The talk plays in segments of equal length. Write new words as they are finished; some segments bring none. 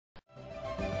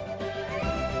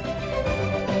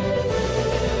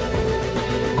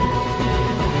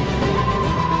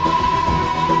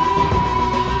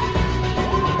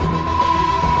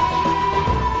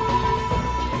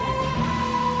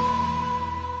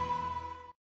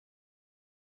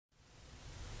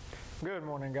Good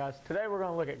morning, guys. Today we're going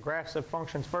to look at graphs of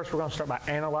functions. First, we're going to start by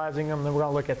analyzing them, then we're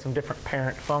going to look at some different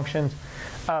parent functions.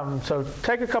 So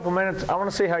take a couple minutes. I want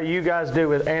to see how you guys do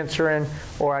with answering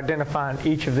or identifying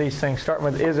each of these things. Starting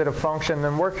with, is it a function?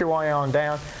 Then work your way on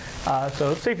down. So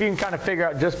let's see if you can kind of figure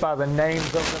out just by the names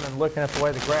of them and looking at the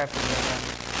way the graph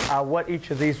is done, what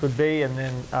each of these would be, and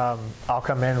then I'll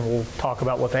come in and we'll talk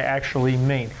about what they actually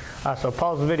mean. So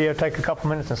pause the video, take a couple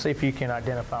minutes, and see if you can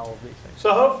identify all of these things.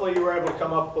 So hopefully you were able to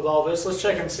come up with all this. Let's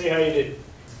check and see how you did.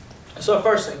 So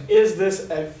first thing, is this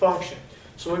a function?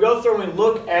 So we go through and we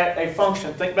look at a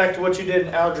function. Think back to what you did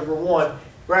in Algebra 1.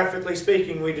 Graphically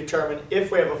speaking, we determine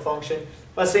if we have a function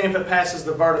by seeing if it passes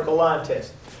the vertical line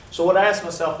test. So what I asked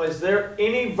myself, is there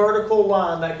any vertical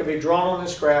line that could be drawn on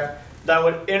this graph that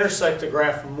would intersect the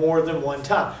graph more than one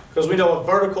time? Because we know a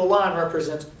vertical line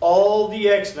represents all the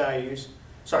x values,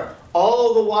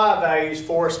 all the y values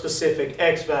for a specific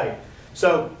x value.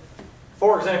 So,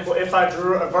 for example, if I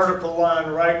drew a vertical line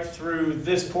right through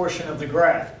this portion of the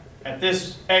graph, at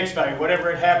this x value,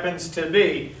 whatever it happens to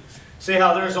be, see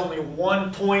how there's only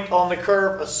one point on the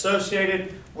curve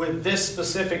associated with this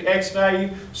specific x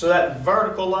value? So that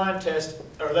vertical line test,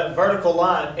 or that vertical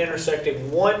line intersecting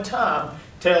one time,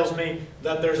 tells me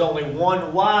that there's only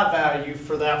one y value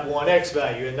for that one x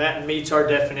value, and that meets our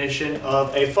definition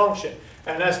of a function.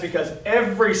 And that's because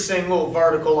every single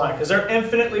vertical line, because there are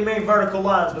infinitely many vertical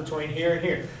lines between here and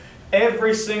here,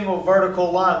 every single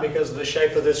vertical line, because of the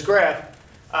shape of this graph,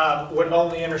 would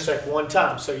only intersect one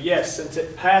time. So yes, since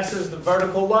it passes the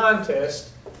vertical line test,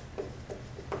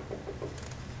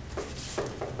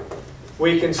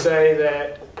 we can say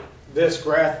that this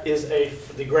graph is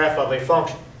the graph of a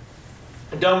function.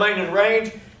 Domain and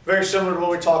range, very similar to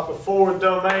what we talked before with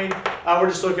domain. We're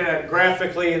just looking at it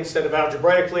graphically instead of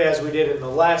algebraically as we did in the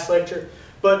last lecture.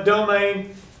 But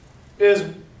domain is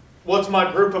what's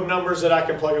my group of numbers that I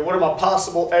can plug in. What are my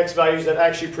possible x values that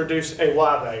actually produce a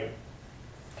y value?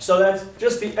 So that's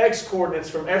just the x coordinates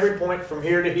from every point from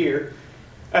here to here.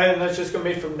 And that's just going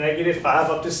to be from -5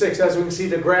 up to 6. As we can see,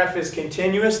 the graph is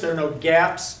continuous. There are no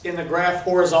gaps in the graph,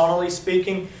 horizontally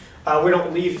speaking. We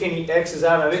don't leave any x's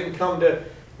out. I didn't come to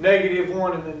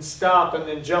 -1 and then stop and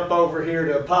then jump over here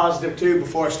to +2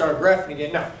 before I start graphing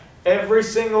again. No, every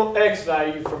single x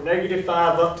value from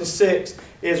 -5 up to 6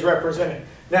 is represented.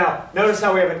 Now, notice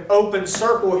how we have an open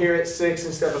circle here at 6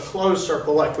 instead of a closed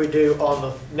circle like we do on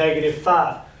the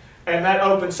 -5. And that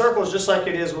open circle is just like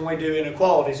it is when we do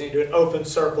inequalities. You do an open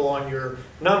circle on your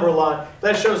number line.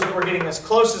 That shows that we're getting as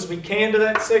close as we can to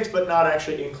that 6, but not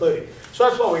actually including. So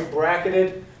that's why we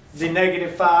bracketed the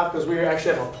 -5, because we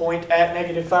actually have a point at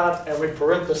 -5, and we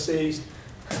parentheses,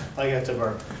 like that's a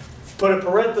verb, put a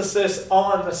parenthesis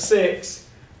on the 6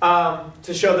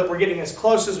 to show that we're getting as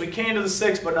close as we can to the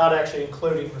 6, but not actually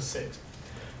including the 6.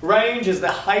 Range is the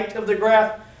height of the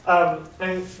graph,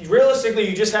 and realistically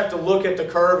you just have to look at the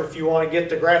curve if you want to get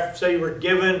the graph. Say you were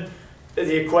given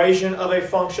the equation of a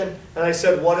function, and they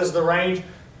said what is the range,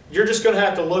 you're just going to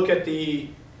have to look at the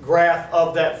graph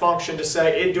of that function to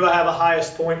say, do I have a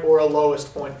highest point or a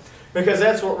lowest point? Because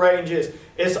that's what range is.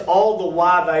 It's all the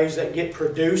y values that get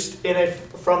produced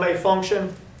from a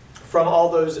function, from all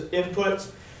those inputs.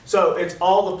 So it's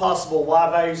all the possible y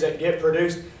values that get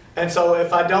produced. And so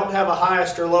if I don't have a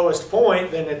highest or lowest point,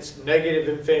 then it's -infinity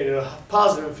to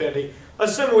 +infinity,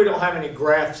 assuming we don't have any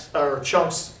graphs or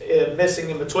chunks missing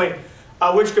in between,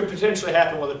 which could potentially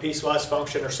happen with a piecewise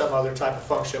function or some other type of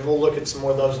function. We'll look at some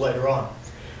more of those later on.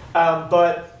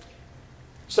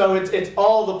 So it's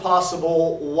all the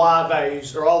possible y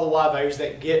values, or all the y values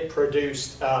that get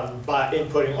produced by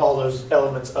inputting all those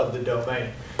elements of the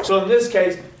domain. So in this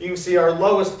case, you can see our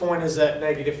lowest point is at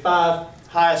 -5,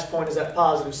 highest point is at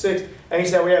 +6, and you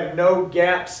see we have no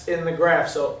gaps in the graph.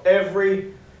 So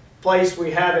every place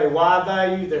we have a y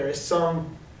value, there is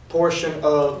some portion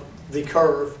of the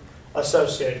curve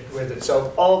associated with it.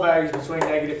 So all values between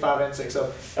 -5 and 6.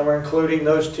 So, and we're including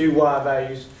those two y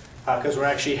values because we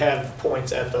actually have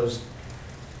points at those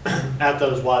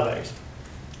y values.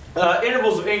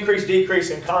 Intervals of increase, decrease,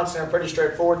 and constant are pretty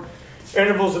straightforward.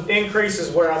 Intervals of increase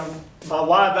is where my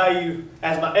y value,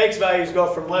 as my x values go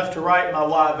from left to right, my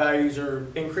y values are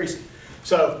increasing.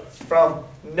 So from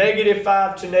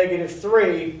 -5 to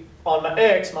 -3 on my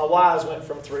x, my y's went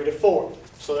from 3 to 4.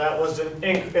 So that was an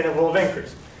interval of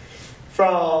increase.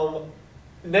 From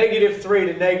 -3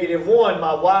 to -1,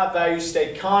 my y value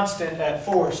stayed constant at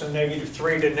 4, so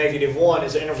 -3 to -1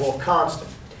 is an interval of constant.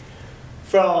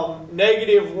 From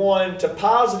 -1 to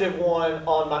 +1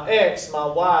 on my x, my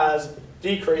y's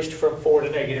decreased from 4 to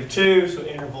 -2, so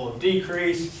interval of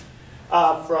decrease.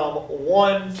 From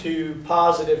 1 to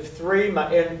 +3,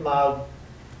 my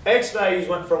X values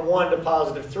went from 1 to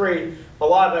positive 3. My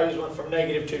Y values went from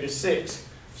negative 2 to 6.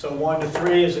 So 1 to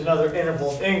 3 is another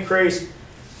interval of increase.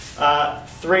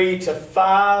 3 to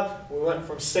 5, we went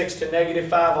from 6 to negative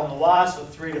 5 on the Y, so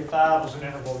 3 to 5 was an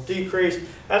interval of decrease.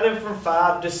 And then from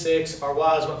 5 to 6, our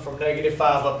Y's went from negative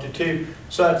 5 up to 2,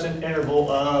 so that's an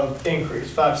interval of increase,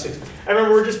 5 to 6. And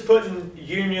remember, we're just putting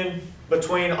union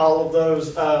between all of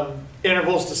those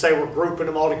intervals to say we're grouping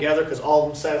them all together because all of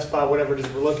them satisfy whatever it is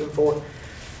we're looking for.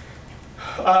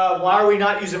 Why are we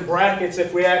not using brackets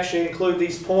if we actually include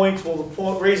these points? Well,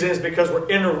 the reason is because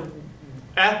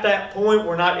at that point,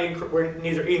 we're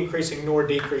neither increasing nor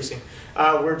decreasing.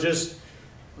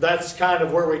 That's kind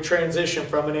of where we transition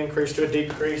from an increase to a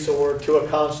decrease or to a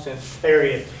constant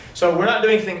area. So we're not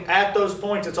doing anything at those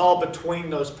points. It's all between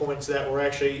those points that we're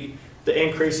actually, the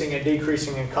increasing and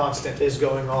decreasing and constant is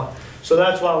going on. So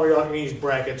that's why we're not going to use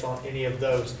brackets on any of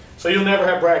those. So you'll never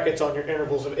have brackets on your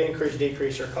intervals of increase,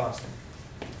 decrease, or constant.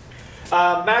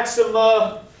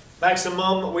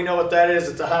 Maximum, we know what that is.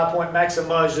 It's a high point.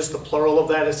 Maxima is just the plural of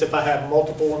that, as if I have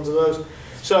multiple ones of those.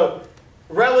 So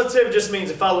relative just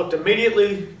means if I looked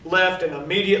immediately left and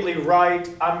immediately right,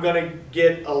 I'm going to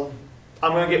get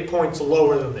points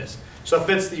lower than this. So if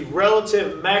it's the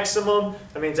relative maximum,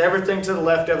 that means everything to the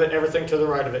left of it, everything to the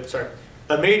right of it. Sorry,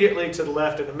 immediately to the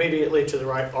left and immediately to the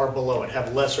right are below it,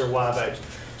 have lesser Y values.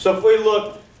 So if we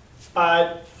look,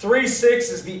 3, 6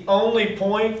 is the only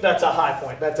point that's a high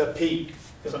point. That's a peak.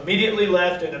 Because immediately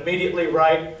left and immediately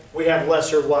right, we have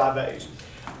lesser Y values.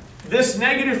 This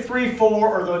negative 3,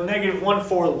 4 or the negative 1,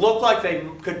 4 look like they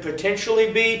could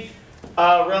potentially be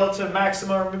relative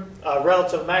maximum.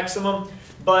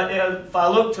 But if I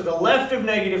look to the left of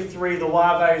negative 3, the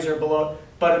Y values are below it.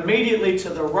 But immediately to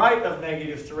the right of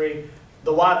negative 3,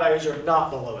 the Y values are not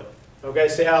below it. Okay,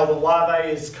 see how the Y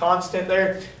value is constant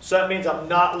there? So that means I'm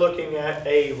not looking at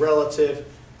a relative,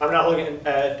 I'm not looking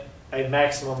at a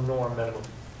maximum nor minimum.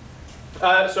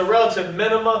 So relative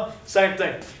minima, same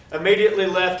thing. Immediately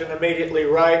left and immediately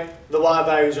right, the Y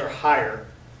values are higher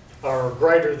or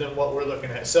greater than what we're looking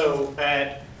at. So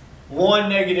at 1,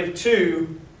 negative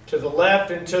 2, to the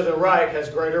left and to the right has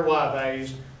greater Y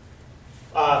values.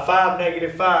 5,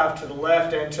 negative 5, to the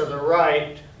left and to the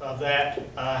right of that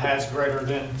has greater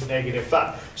than negative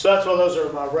 5. So that's why those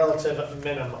are my relative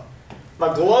minima.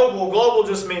 My global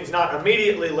just means not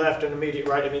immediately left and immediate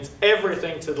right. It means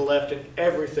everything to the left and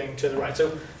everything to the right.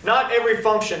 So not every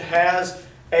function has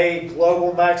a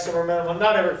global maximum or minimum.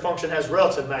 Not every function has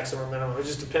relative maximum or minimum. It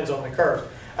just depends on the curve.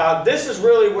 This is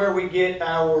really where we get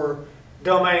our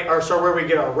domain, or so where we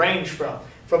get our range from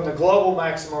the global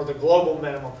maximum or the global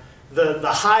minimum. The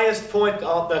highest point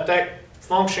that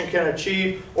function can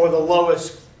achieve or the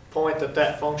lowest point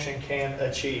that function can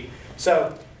achieve.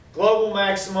 So global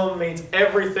maximum means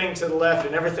everything to the left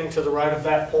and everything to the right of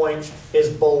that point is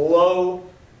below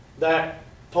that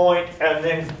point, and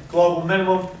then global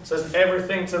minimum says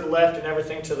everything to the left and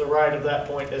everything to the right of that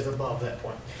point is above that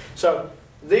point. So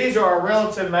these are our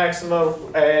relative maxima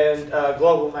and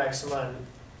global maxima and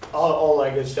all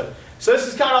that good stuff. So this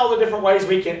is kind of all the different ways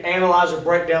we can analyze or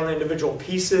break down the individual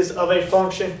pieces of a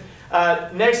function.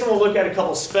 Next, we'll look at a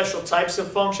couple special types of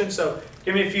functions. So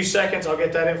give me a few seconds, I'll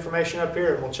get that information up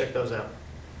here and we'll check those out.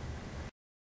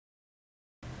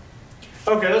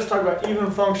 Okay, let's talk about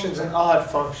even functions and odd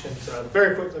functions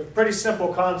very quickly. Pretty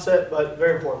simple concept, but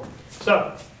very important.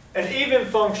 So an even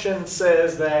function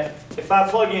says that if I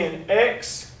plug in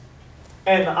x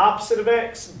and the opposite of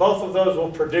x, both of those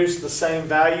will produce the same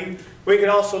value. We can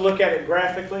also look at it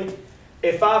graphically.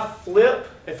 If I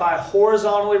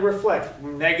horizontally reflect,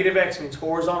 negative x means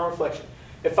horizontal reflection.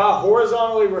 If I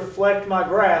horizontally reflect my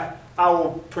graph, I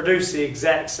will produce the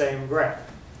exact same graph.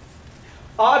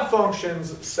 Odd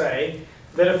functions say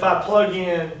that if I plug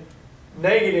in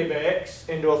negative x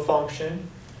into a function,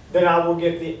 then I will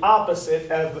get the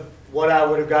opposite of what I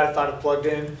would have got if I'd have plugged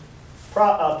in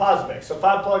positive x. So if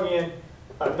I plug in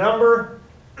a number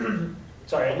and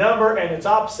its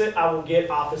opposite, I will get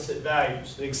opposite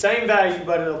values. The same value,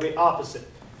 but it'll be opposite.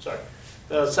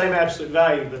 The same absolute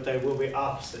value, but they will be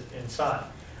opposite in sign.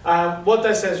 What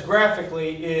that says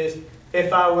graphically is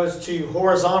if I was to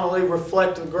horizontally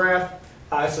reflect the graph,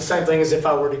 it's the same thing as if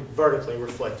I were to vertically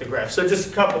reflect the graph. So just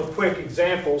a couple of quick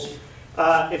examples.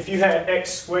 If you had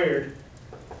x squared,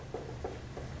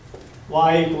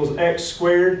 y equals x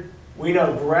squared, we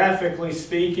know graphically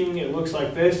speaking it looks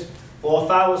like this. Well,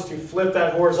 if I was to flip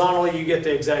that horizontally, you get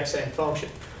the exact same function.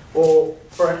 Well,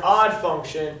 for an odd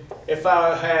function, if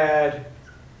I had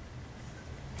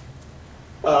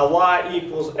y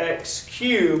equals x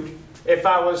cubed, if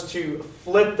I was to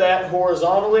flip that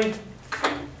horizontally,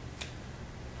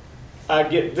 I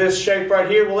get this shape right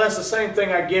here. Well, that's the same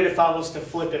thing I get if I was to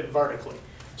flip it vertically.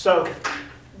 So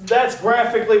that's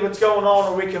graphically what's going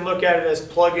on, or we can look at it as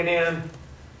plugging in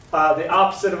the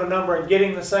opposite of a number and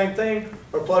getting the same thing,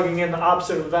 or plugging in the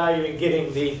opposite of a value and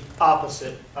getting the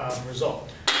opposite result.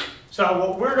 So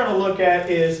what we're going to look at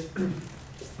is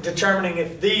determining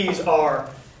if these are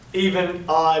even,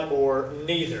 odd, or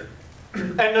neither.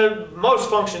 And most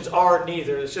functions are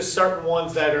neither. It's just certain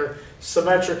ones that are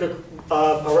symmetric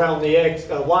around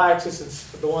the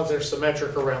y-axis, and the ones that are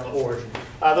symmetric around the origin.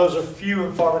 Those are few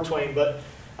and far between, but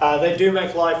they do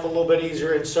make life a little bit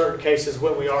easier in certain cases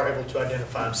when we are able to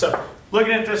identify them. So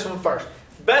looking at this one first.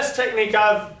 Best technique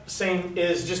I've seen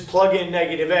is just plug in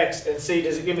negative x and see,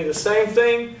 does it give me the same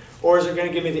thing or is it going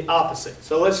to give me the opposite?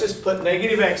 So let's just put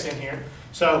negative x in here.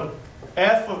 So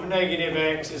f of negative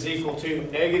x is equal to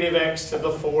negative x to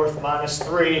the fourth minus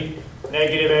 3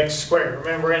 negative x squared.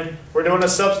 Remembering, we're doing a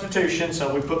substitution,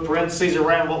 so we put parentheses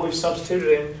around what we've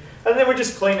substituted in, and then we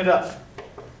just clean it up.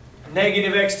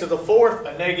 Negative x to the fourth,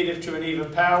 a negative to an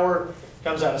even power,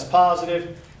 comes out as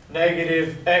positive.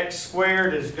 Negative x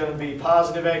squared is going to be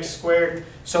positive x squared.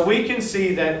 So we can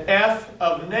see that f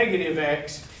of negative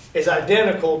x is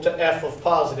identical to f of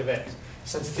positive x.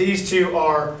 Since these two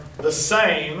are the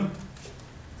same,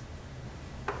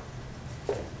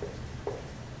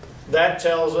 that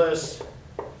tells us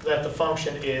that the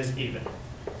function is even.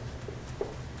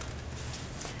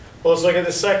 Well, let's look at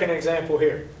the second example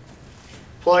here.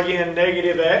 Plug in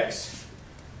negative x,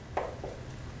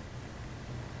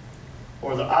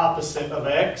 or the opposite of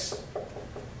x.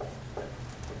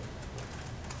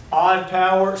 Odd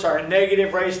power, sorry,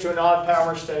 negative raised to an odd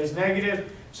power stays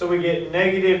negative. So we get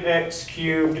negative x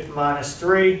cubed minus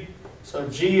 3. So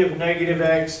g of negative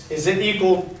x, is it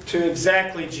equal to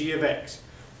exactly g of x?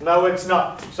 No, it's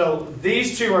not. So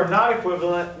these two are not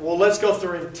equivalent. Well, let's go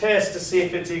through and test to see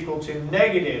if it's equal to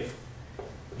negative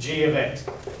g of x.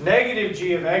 Negative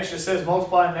g of x just says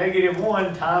multiply negative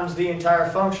 1 times the entire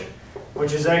function,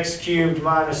 which is x cubed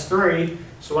minus 3.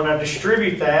 So when I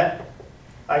distribute that,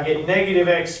 I get negative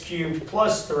x cubed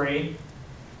plus 3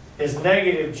 is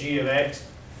negative g of x.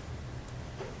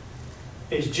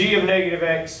 Is g of negative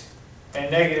x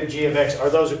and negative g of x, are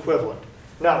those equivalent?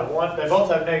 No, they both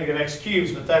have negative x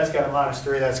cubes, but that's got a minus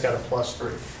 3, that's got a plus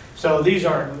 3. So these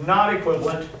are not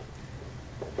equivalent,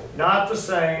 not the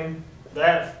same,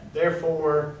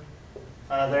 therefore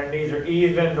they're neither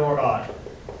even nor odd.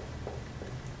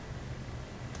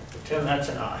 Tim, that's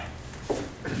an I.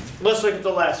 Let's look at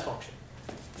the last function.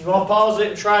 You want to pause it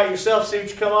and try it yourself, see what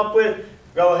you come up with?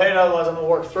 Go ahead, otherwise I'm going to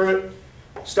work through it.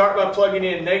 Start by plugging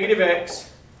in negative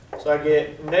x. So I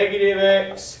get negative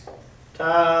x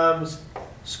times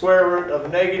square root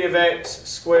of negative x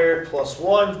squared plus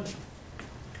 1.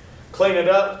 Clean it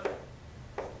up.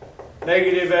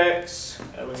 Negative x,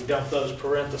 and we can dump those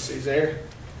parentheses there.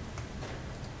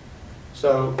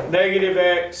 So negative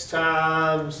x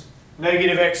times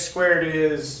negative x squared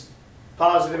is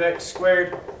positive x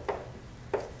squared.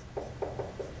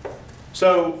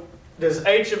 So does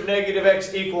h of negative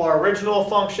x equal our original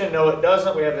function? No, it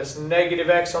doesn't. We have this negative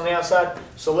x on the outside.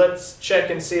 So let's check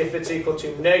and see if it's equal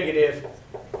to negative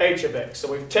h of x.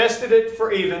 So we've tested it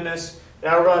for evenness.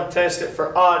 Now we're going to test it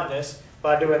for oddness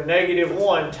by doing negative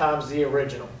 1 times the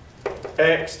original.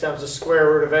 X times the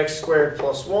square root of x squared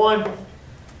plus 1.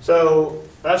 So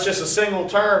that's just a single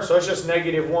term, so it's just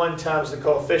negative 1 times the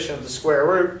coefficient of the square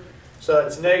root. So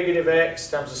it's negative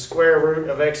x times the square root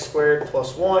of x squared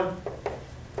plus 1.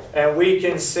 And we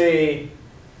can see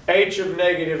h of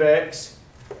negative x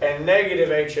and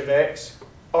negative h of x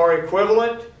are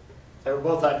equivalent. They were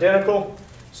both identical.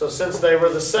 So since they were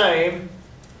the same,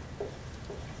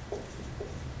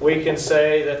 we can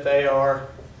say that they are,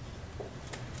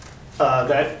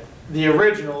 that the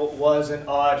original was an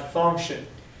odd function.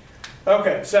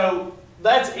 Okay, so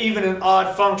that's even and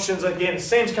odd functions. Again, it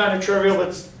seems kind of trivial,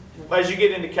 but as you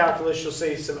get into calculus, you'll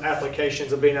see some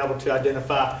applications of being able to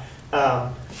identify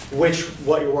what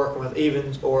you're working with,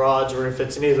 evens or odds, or if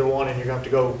it's neither one and you're going to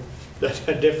have to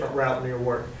go a different route in your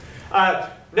work.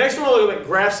 Next, we're going to look at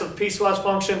graphs of piecewise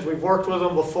functions. We've worked with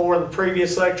them before in the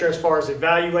previous lecture as far as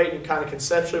evaluating kind of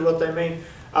conceptually what they mean.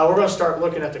 We're going to start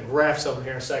looking at the graphs of them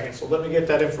here in a second. So let me get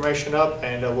that information up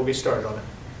and we'll get started on it.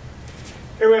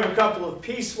 Here we have a couple of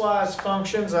piecewise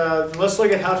functions. Let's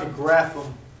look at how to graph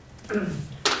them.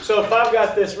 So if I've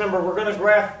got this, remember we're going to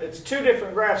graph, it's two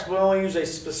different graphs. We'll only use a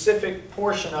specific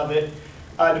portion of it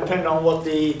depending on what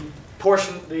the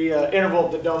interval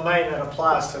of the domain that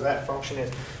applies to that function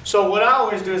is. So what I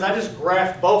always do is I just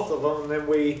graph both of them and then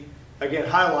we, again,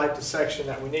 highlight the section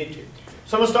that we need to.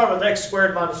 So I'm going to start with x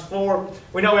squared minus 4.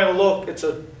 We know we have a little, it's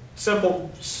a simple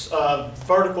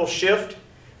vertical shift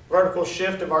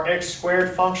of our x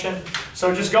squared function.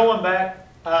 So just going back,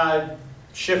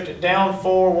 shift it down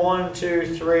 4, 1,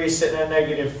 2, 3, sitting at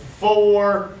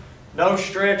 -4. No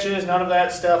stretches, none of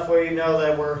that stuff. We know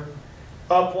that we're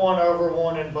up 1 over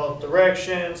 1 in both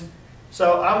directions.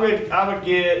 So I would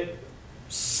get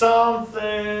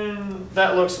something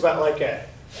that looks about like that.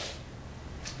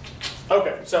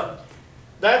 Okay, so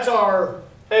that's our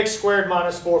x squared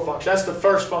minus 4 function. That's the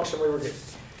first function we were getting.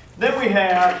 Then we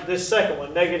have this second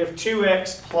one,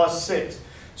 -2x plus 6.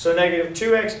 So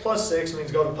 -2x plus 6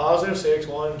 means go to +6.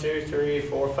 1, 2, 3,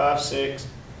 4, 5, 6.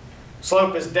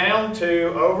 Slope is down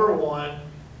 2 over 1.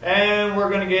 And we're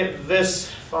going to get this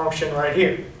function right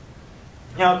here.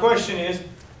 Now the question is,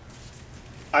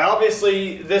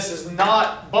 obviously this is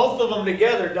not, both of them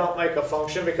together don't make a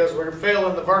function because we're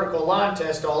failing the vertical line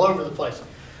test all over the place.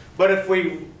 But if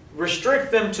we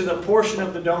restrict them to the portion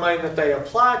of the domain that they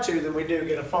apply to, then we do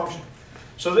get a function.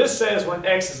 So this says when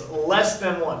x is less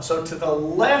than 1. So to the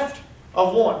left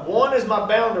of 1, 1 is my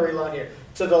boundary line here.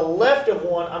 To the left of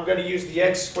 1, I'm going to use the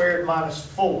x squared minus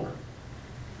 4.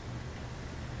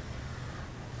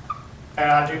 And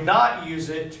I do not use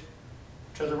it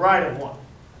to the right of 1.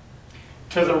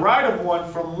 To the right of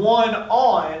 1, from 1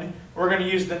 on, we're going to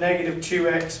use the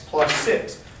 -2x plus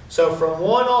 6. So from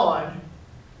 1 on,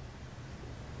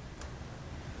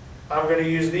 I'm going to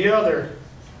use the other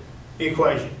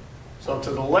equation. So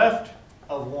to the left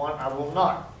of 1, I will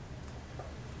not.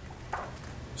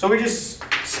 So we just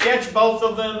sketch both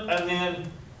of them and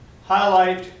then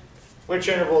highlight which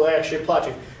interval they actually apply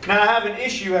to. Now I have an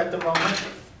issue at the moment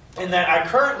in that I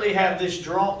currently have this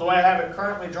drawn, the way I have it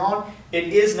currently drawn, it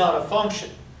is not a function.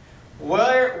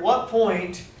 What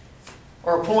point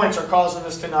or points are causing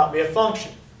this to not be a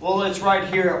function? Well, it's right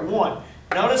here at 1.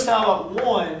 Notice how at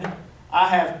 1, I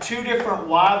have 2 different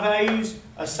y values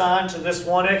assigned to this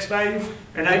one x value,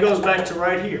 and that goes back to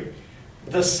right here.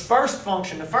 This first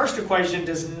function, the first equation,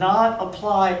 does not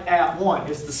apply at 1.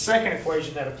 It's the second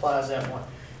equation that applies at 1.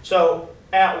 So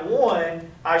at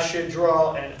 1, I should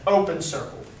draw an open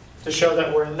circle to show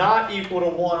that we're not equal to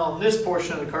 1 on this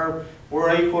portion of the curve,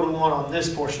 we're equal to 1 on this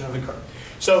portion of the curve.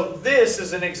 So this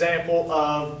is an example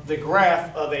of the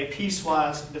graph of a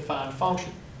piecewise defined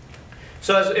function.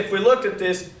 So if we looked at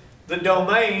this, the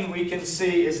domain we can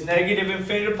see is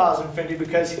 -infinity to +infinity,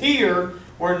 because here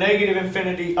we're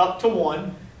 -infinity up to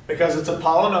 1 because it's a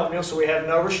polynomial, so we have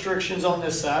no restrictions on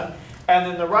this side. And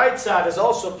then the right side is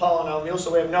also polynomial,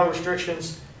 so we have no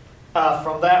restrictions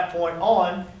from that point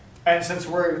on. And since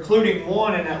we're including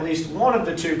 1 in at least one of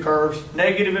the two curves,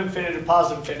 -infinity to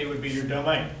 +infinity would be your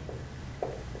domain.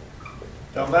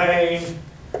 Domain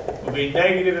will be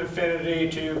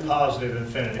 -infinity to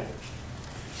 +infinity.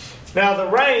 Now the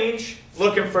range,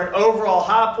 looking for an overall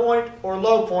high point or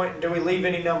low point, and do we leave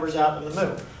any numbers out in the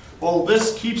middle? Well,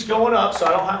 this keeps going up, so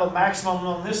I don't have a maximum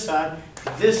on this side.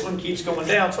 This one keeps going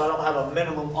down, so I don't have a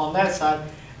minimum on that side.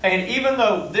 And even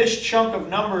though this chunk of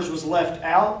numbers was left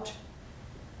out,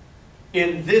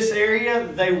 in this area,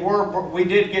 we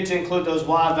did get to include those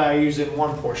y values in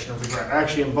one portion of the graph,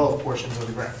 actually in both portions of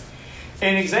the graph.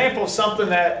 An example of something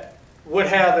that would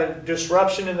have a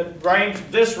disruption in the range,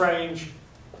 this range,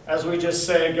 as we just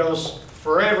said, goes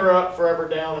forever up, forever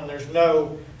down, and there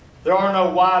are no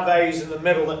y values in the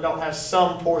middle that don't have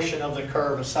some portion of the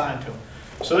curve assigned to them.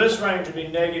 So this range would be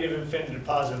 -infinity to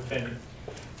 +infinity.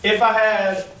 If I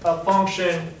had a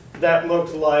function that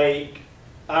looked like,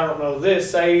 I don't know,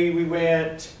 this, say we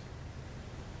went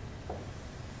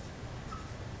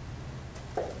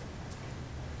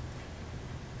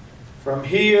from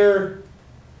here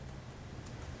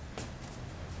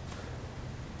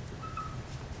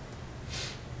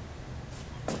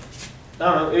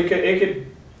I don't know, it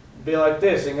could be like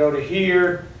this and go to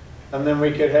here, and then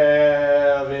we could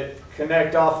have it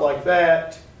connect off like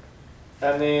that,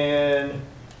 and then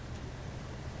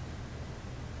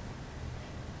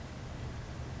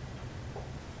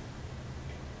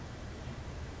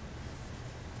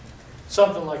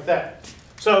something like that.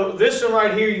 So this one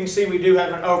right here, you can see we do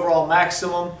have an overall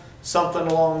maximum, something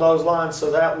along those lines. So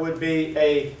that would be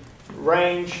a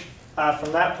range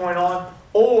from that point on,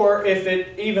 or if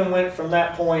it even went from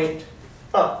that point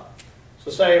up. So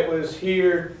say it was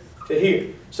here to here.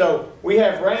 So we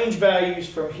have range values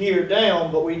from here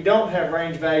down, but we don't have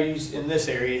range values in this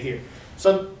area here.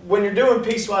 So when you're doing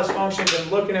piecewise functions and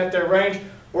looking at their range,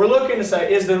 we're looking to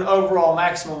say, is there an overall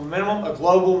maximum minimum, a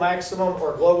global maximum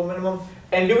or a global minimum?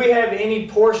 And do we have any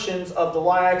portions of the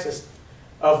y-axis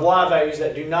of y values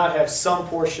that do not have some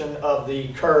portion of the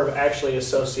curve actually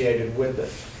associated with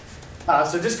it?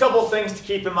 So just a couple of things to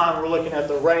keep in mind when we're looking at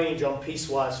the range on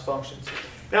piecewise functions.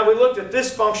 Now we looked at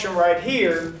this function right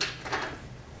here,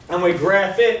 and we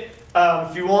graph it.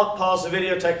 If you want, pause the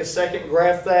video, take a second,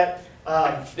 graph that.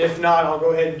 If not, I'll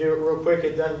go ahead and do it real quick.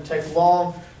 It doesn't take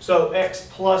long. So x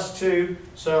plus 2,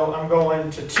 so I'm going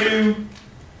to 2.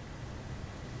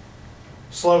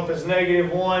 Slope is negative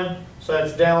 1, so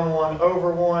that's down 1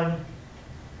 over 1.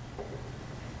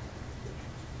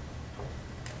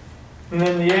 And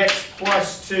then the x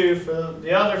plus 2 for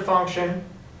the other function,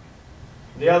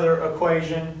 the other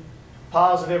equation,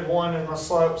 positive 1 is my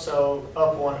slope, so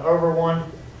up 1 over 1.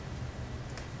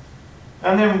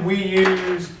 And then we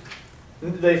use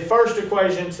the first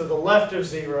equation to the left of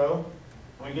 0.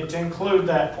 We get to include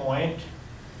that point,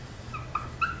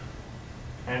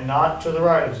 and not to the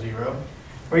right of 0.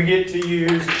 We get to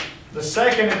use the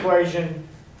second equation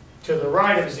to the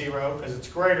right of 0, because it's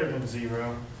greater than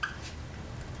 0.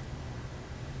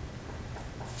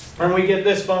 And we get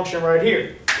this function right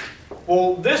here.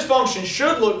 Well, this function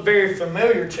should look very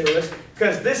familiar to us,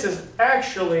 because this is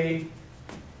actually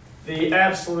the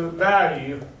absolute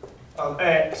value of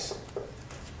x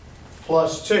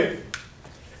plus 2.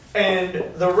 And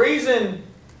the reason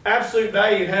absolute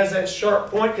value has that sharp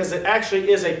point, because it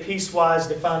actually is a piecewise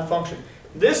defined function.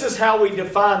 This is how we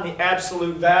define the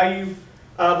absolute value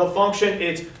of a function.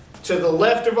 It's to the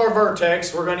left of our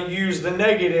vertex, we're going to use the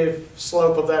negative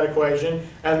slope of that equation,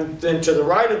 and then to the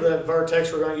right of the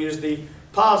vertex, we're going to use the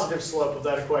positive slope of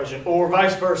that equation, or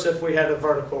vice versa if we had a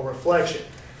vertical reflection.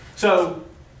 So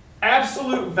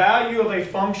absolute value of a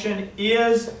function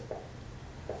is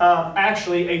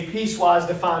actually a piecewise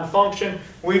defined function.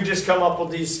 We've just come up with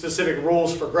these specific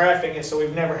rules for graphing it, so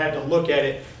we've never had to look at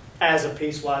it as a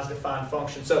piecewise defined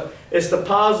function. So it's the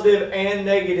positive and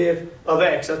negative of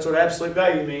x. That's what absolute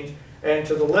value means. And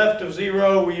to the left of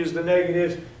 0, we use the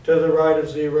negatives. To the right of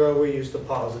 0, we use the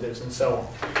positives, and so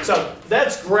on. So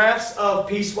that's graphs of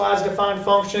piecewise defined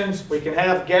functions. We can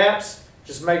have gaps.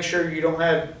 Just make sure you don't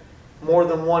have more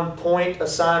than one point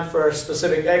assigned for a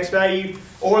specific x value,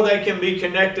 or they can be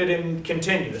connected and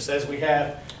continuous, as we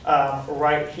have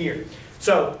right here.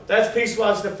 So that's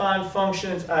piecewise defined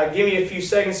functions. Give me a few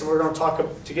seconds, and we're going to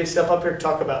talk to get stuff up here.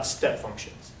 Talk about step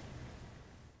functions.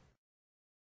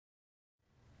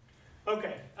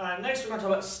 Okay. Next, we're going to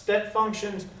talk about step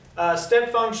functions.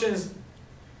 Step functions,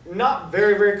 not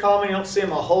very common. You don't see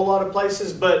them a whole lot of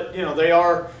places, but they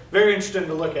are very interesting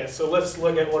to look at. So let's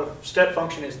look at what a step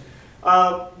function is.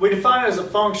 We define it as a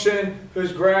function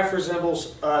whose graph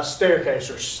resembles a staircase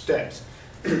or steps.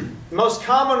 The most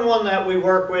common one that we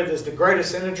work with is the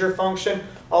greatest integer function,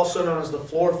 also known as the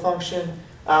floor function.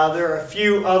 There are a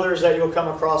few others that you'll come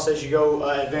across as you go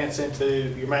advance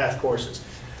into your math courses.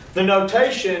 The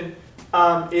notation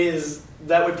is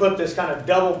that we put this kind of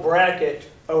double bracket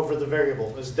over the variable.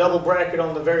 This double bracket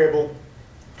on the variable,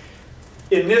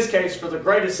 in this case for the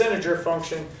greatest integer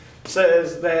function,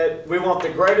 says that we want the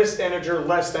greatest integer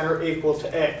less than or equal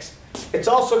to x. It's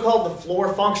also called the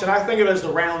floor function. I think of it as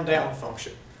the round down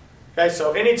function. Okay,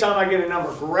 so anytime I get a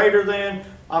number greater than,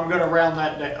 I'm going to round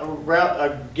that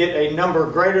down. Get a number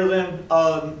greater than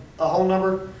a whole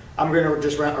number, I'm going to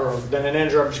just round, or than an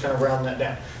integer, I'm just going to round that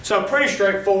down. So pretty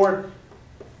straightforward.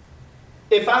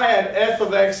 If I had f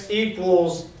of x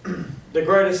equals the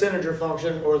greatest integer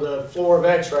function, or the floor of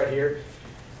x right here,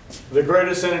 the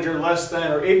greatest integer less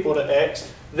than or equal to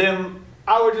x, then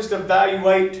I would just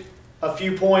evaluate a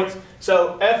few points.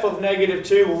 So f of negative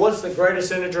 2, well, what's the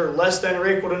greatest integer less than or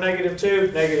equal to negative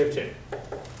 2? Negative 2.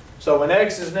 So when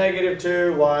x is negative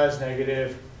 2, y is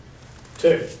negative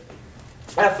 2.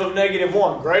 F of negative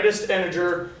 1, greatest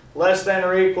integer less than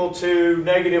or equal to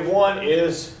negative 1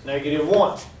 is negative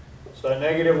 1. So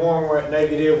negative 1, we're at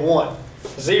negative 1.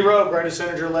 0, greatest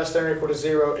integer less than or equal to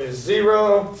 0 is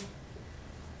 0.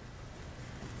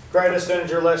 Greatest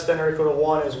integer less than or equal to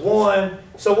 1 is 1.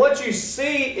 So what you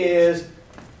see is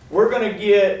we're going to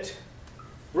get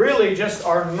really just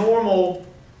our normal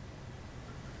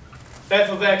f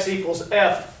of x equals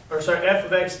f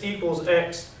of x equals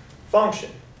x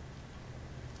function.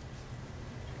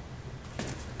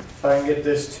 If I can get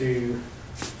this to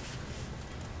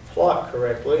plot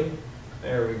correctly.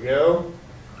 There we go.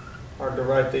 Hard to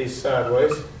write these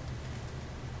sideways.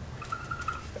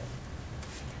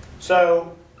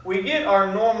 So we get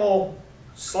our normal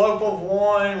slope of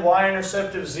 1,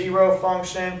 y-intercept of 0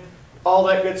 function, all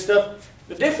that good stuff.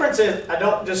 The difference is I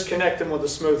don't just connect them with a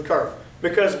smooth curve,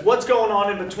 because what's going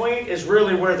on in between is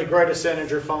really where the greatest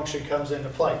integer function comes into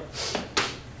play.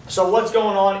 So what's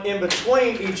going on in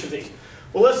between each of these?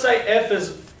 Well, let's say f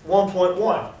is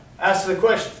 1.1. Ask the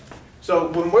question. So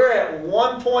when we're at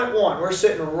 1.1, we're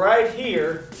sitting right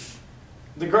here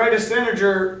the greatest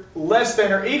integer less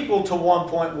than or equal to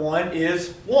 1.1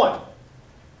 is 1.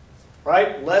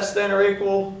 Right? Less than or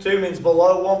equal to means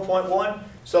below 1.1.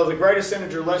 So the greatest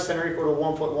integer less than or equal to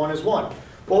 1.1 is 1.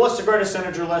 Well, what's the greatest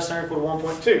integer less than or equal to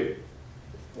 1.2?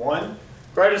 1.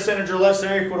 Greatest integer less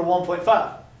than or equal to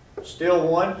 1.5? Still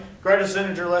 1. Greatest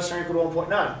integer less than or equal to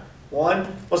 1.9? 1.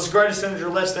 What's the greatest integer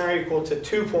less than or equal to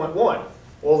 2.1?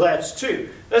 Well, that's 2.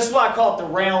 That's why I call it the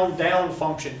round down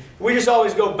function. We just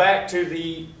always go back to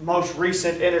the most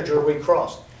recent integer we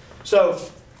crossed. So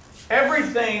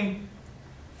everything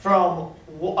from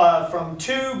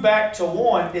 2 back to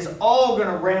 1 is all going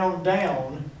to round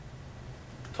down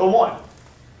to 1.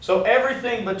 So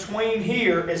everything between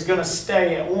here is going to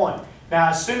stay at 1. Now,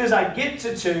 as soon as I get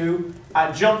to 2,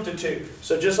 I jump to 2.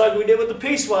 So just like we did with the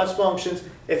piecewise functions,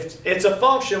 if it's a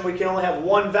function, we can only have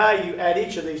one value at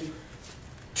each of these.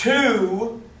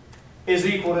 2 is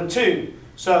equal to 2.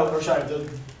 So, the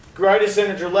greatest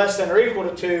integer less than or equal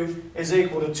to 2 is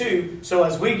equal to 2. So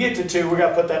as we get to 2, we're going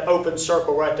to put that open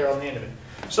circle right there on the end of it.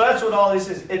 So that's what all this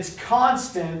is. It's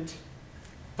constant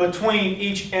between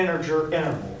each integer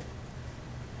interval.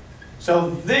 So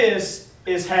this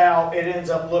is how it ends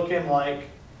up looking like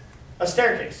a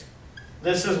staircase.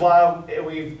 This is why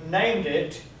we've named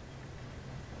it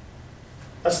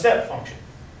a step function.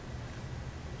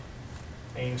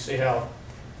 And you can see how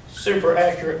super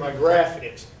accurate my graph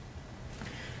is.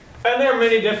 And there are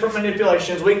many different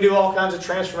manipulations. We can do all kinds of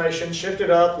transformations, shift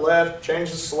it up, left, change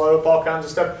the slope, all kinds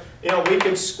of stuff. You know, we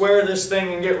could square this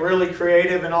thing and get really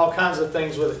creative and all kinds of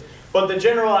things with it. But the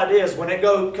general idea is when it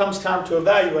comes time to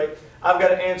evaluate, I've got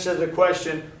to answer the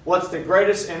question, what's the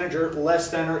greatest integer less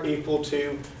than or equal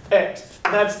to x?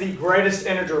 And that's the greatest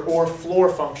integer or floor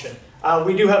function.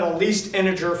 We do have a least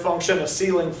integer function, a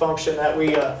ceiling function that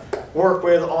we work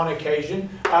with on occasion.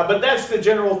 But that's the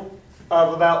general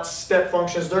about step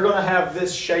functions. They're going to have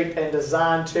this shape and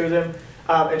design to them.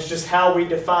 It's just how we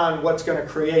define what's going to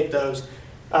create those.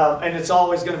 And it's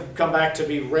always going to come back to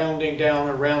be rounding down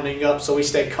or rounding up, so we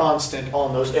stay constant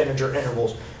on those integer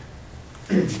intervals.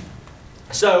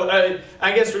 So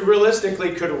I guess we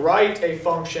realistically could write a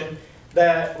function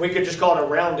that we could just call it a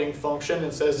rounding function.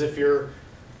 It says if you're,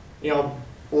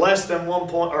 less than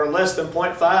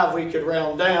 0.5, we could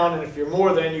round down, and if you're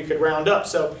more than, you could round up.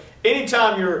 So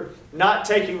anytime you're not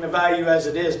taking the value as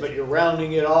it is, but you're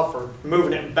rounding it off or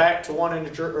moving it back to one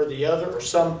integer or the other, or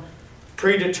some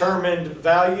predetermined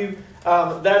value,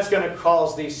 that's going to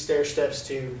cause these stair steps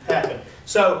to happen.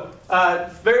 So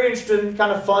very interesting,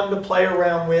 kind of fun to play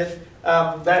around with.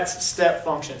 That's step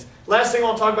functions. Last thing I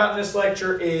want to talk about in this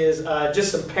lecture is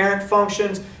just some parent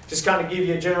functions, just kind of give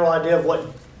you a general idea of what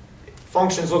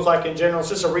functions look like in general. It's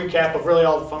just a recap of really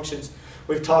all the functions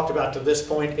we've talked about to this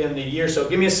point in the year. So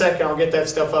give me a second, I'll get that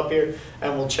stuff up here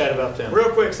and we'll chat about them. Real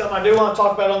quick, something I do want to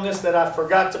talk about on this that I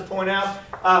forgot to point out,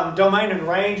 domain and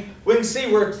range. We can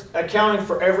see we're accounting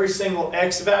for every single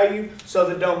x value. So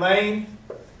the domain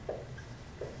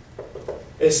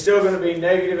is still going to be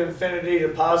negative infinity to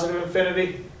positive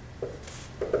infinity.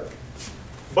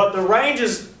 But the range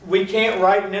is, we can't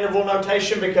write in interval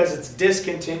notation because it's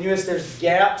discontinuous. There's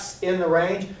gaps in the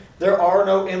range. There are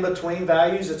no in-between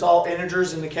values. It's all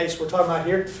integers in the case we're talking about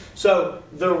here. So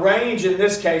the range in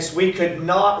this case, we could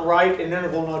not write in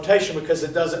interval notation because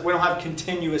we don't have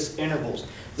continuous intervals.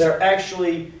 They're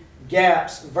actually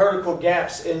gaps, vertical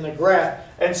gaps in the graph.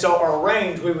 And so our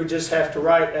range, we would just have to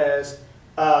write as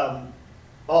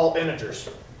all integers.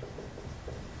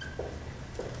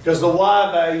 Because the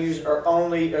y values are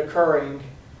only occurring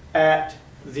at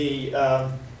the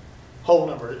whole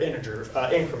number, integer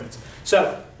increments.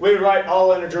 So we would write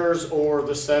all integers or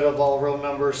the set of all real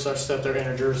numbers such that they're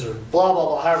integers or blah, blah,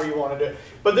 blah, however you want to do it.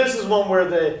 But this is one where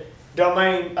the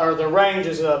domain or the range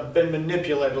has been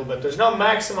manipulated a little bit. There's no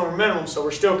maximum or minimum, so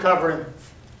we're still covering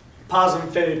positive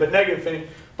infinity but negative infinity,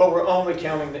 but we're only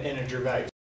counting the integer values.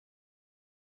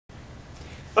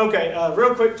 Okay,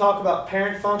 real quick talk about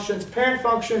parent functions. Parent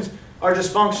functions are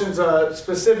just functions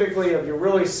specifically of your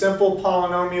really simple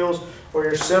polynomials or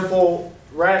your simple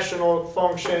rational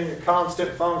function, your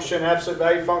constant function, absolute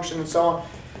value function, and so on.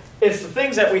 It's the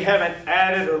things that we haven't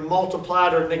added or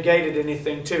multiplied or negated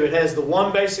anything to. It has the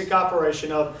one basic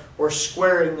operation of we're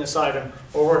squaring this item,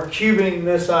 or we're cubing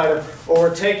this item, or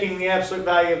we're taking the absolute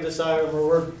value of this item, or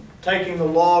we're taking the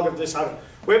log of this item.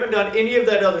 We haven't done any of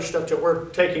that other stuff to it. We're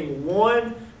taking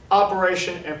one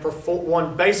operation and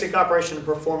one basic operation and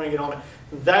performing it on it.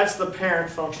 That's the parent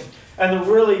function. And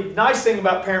the really nice thing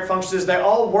about parent functions is they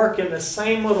all work in the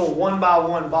same little 1 by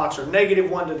 1 box, or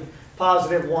 -1 to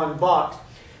 +1 box.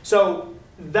 So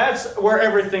that's where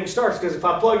everything starts, because if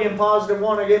I plug in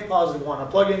 +1, I get +1. I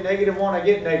plug in -1, I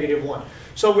get -1.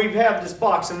 So we have this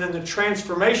box, and then the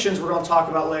transformations we're going to talk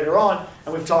about later on,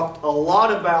 and we've talked a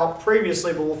lot about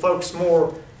previously, but we'll focus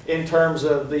more in terms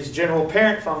of these general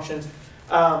parent functions.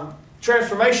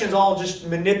 Transformations all just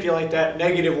manipulate that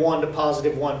 -1 to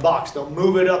 +1 box. They'll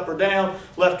move it up or down,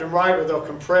 left and right, or they'll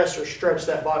compress or stretch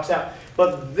that box out.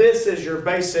 But this is your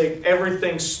basic,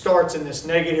 everything starts in this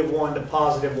 -1 to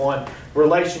 +1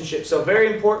 relationship. So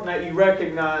very important that you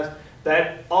recognize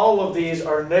that all of these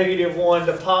are -1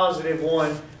 to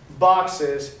 +1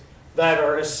 boxes that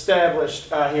are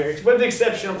established here, with the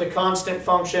exception of the constant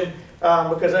function,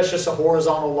 because that's just a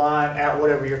horizontal line at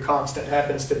whatever your constant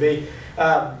happens to be.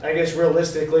 I guess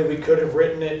realistically we could have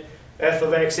written it f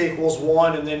of x equals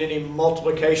 1, and then any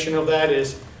multiplication of that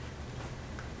is,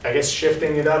 I guess,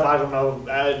 shifting it up. I don't know.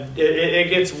 It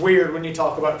gets weird when you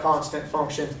talk about constant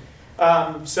functions.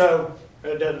 So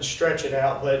it doesn't stretch it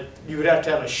out, but you would have to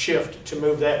have a shift to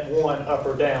move that 1 up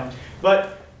or down.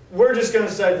 But we're just going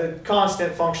to say the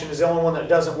constant function is the only one that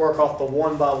doesn't work off the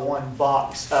 1-by-1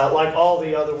 box like all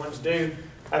the other ones do.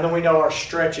 And then we know our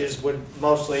stretches would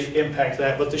mostly impact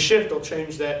that, but the shift will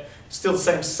change that. Still the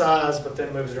same size, but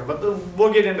then moves it around. But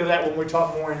we'll get into that when we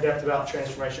talk more in depth about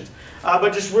transformations.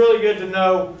 But just really good to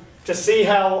know, to see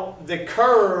how the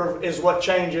curve is what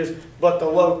changes, but the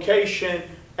location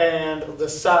and the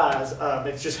size,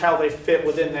 it's just how they fit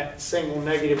within that single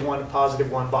 -1 to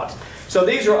 +1 box. So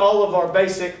these are all of our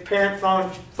basic parent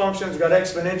functions. We've got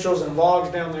exponentials and logs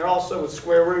down there also with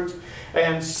square roots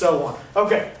and so on.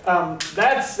 Okay,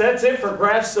 that's it for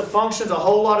graphs of functions. A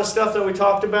whole lot of stuff that we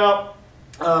talked about.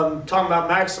 Talking about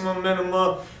maximum,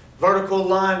 minima, vertical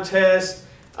line test,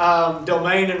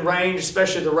 domain and range,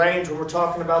 especially the range when we're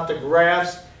talking about the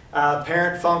graphs.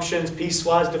 Parent functions,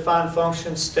 piecewise defined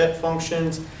functions, step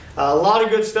functions, a lot of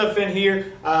good stuff in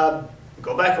here.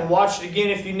 Go back and watch it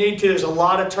again if you need to. There's a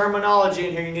lot of terminology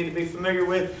in here you need to be familiar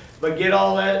with, but get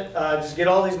all that, just get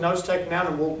all these notes taken down,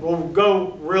 and we'll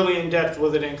go really in depth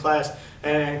with it in class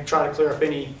and try to clear up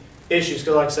any issues,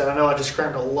 because like I said, I know I just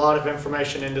crammed a lot of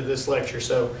information into this lecture.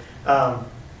 So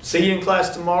see you in class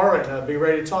tomorrow, and be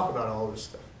ready to talk about all this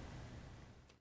stuff.